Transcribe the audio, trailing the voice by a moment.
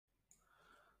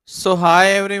So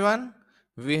hi everyone,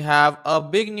 we have a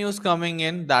big news coming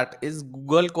in, that is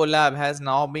Google Colab has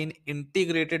now been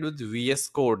integrated with VS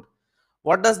Code.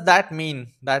 What does that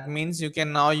mean? That means you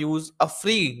can now use a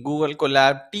free Google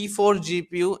Colab T4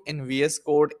 GPU in VS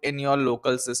Code in your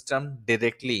local system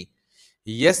directly.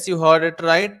 Yes, you heard it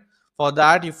right. For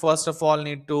that, you first of all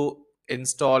need to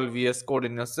install VS Code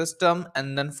in your system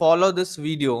and then follow this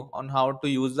video on how to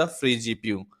use the free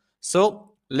GPU. So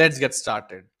let's get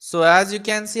started. So as you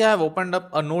can see, I have opened up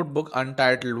a notebook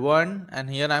untitled 1 and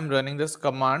here I am running this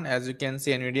command. As you can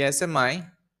see, NVIDIA SMI.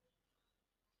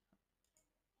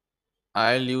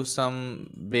 I'll use some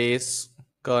base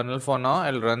kernel for now.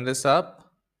 I'll run this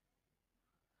up.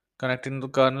 Connecting to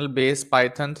kernel base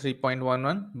Python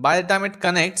 3.11. By the time it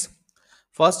connects,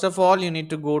 first of all, you need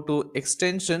to go to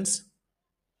extensions.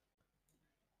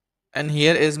 And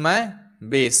here is my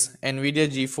base NVIDIA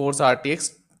GeForce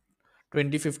RTX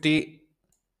 2050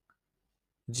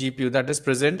 GPU that is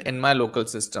present in my local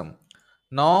system.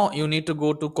 Now you need to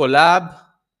go to Colab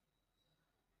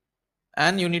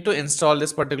and you need to install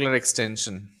this particular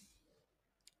extension.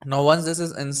 Now once this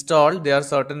is installed, there are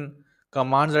certain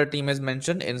commands that team has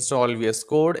mentioned: install VS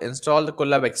Code, install the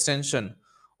Colab extension,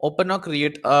 open or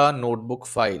create a notebook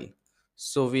file.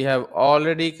 So we have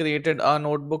already created a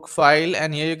notebook file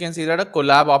and here you can see that a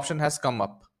Colab option has come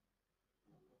up.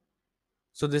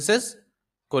 So this is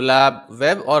Colab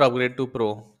Web or Upgrade to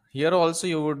Pro. Here also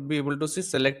you would be able to see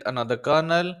select another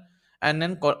kernel and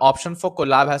then option for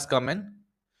Colab has come in.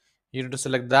 You need to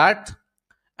select that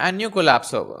and new Colab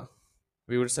server.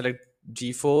 We would select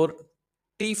G4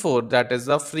 T4, that is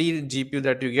the free GPU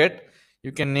that you get.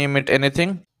 You can name it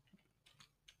anything.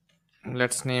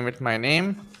 Let's name it my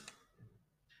name.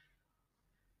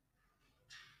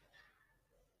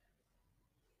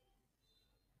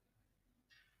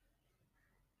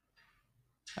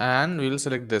 And we will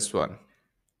select this one.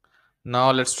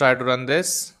 Now let's try to run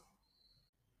this.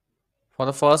 For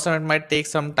the first time, it might take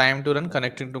some time to run,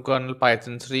 connecting to kernel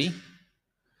Python 3.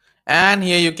 And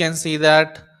here you can see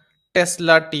that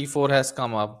Tesla T4 has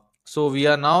come up. So we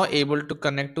are now able to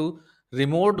connect to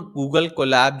remote Google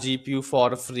Colab GPU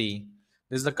for free.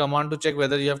 This is the command to check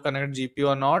whether you have connected GPU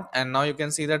or not. And now you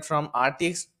can see that from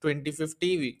RTX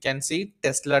 2050 we can see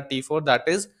Tesla T4, that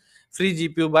is free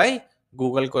GPU by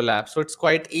Google Colab. So it's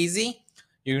quite easy.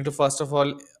 You need to first of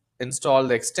all install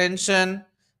the extension,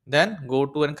 then go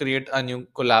to and create a new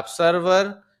Colab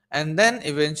server, and then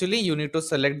eventually you need to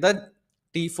select the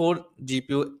T4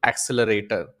 GPU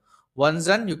accelerator. Once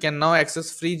done, you can now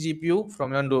access free GPU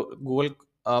from your Google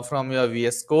from your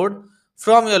VS Code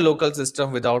from your local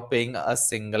system without paying a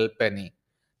single penny.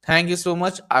 Thank you so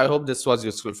much. I hope this was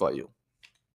useful for you.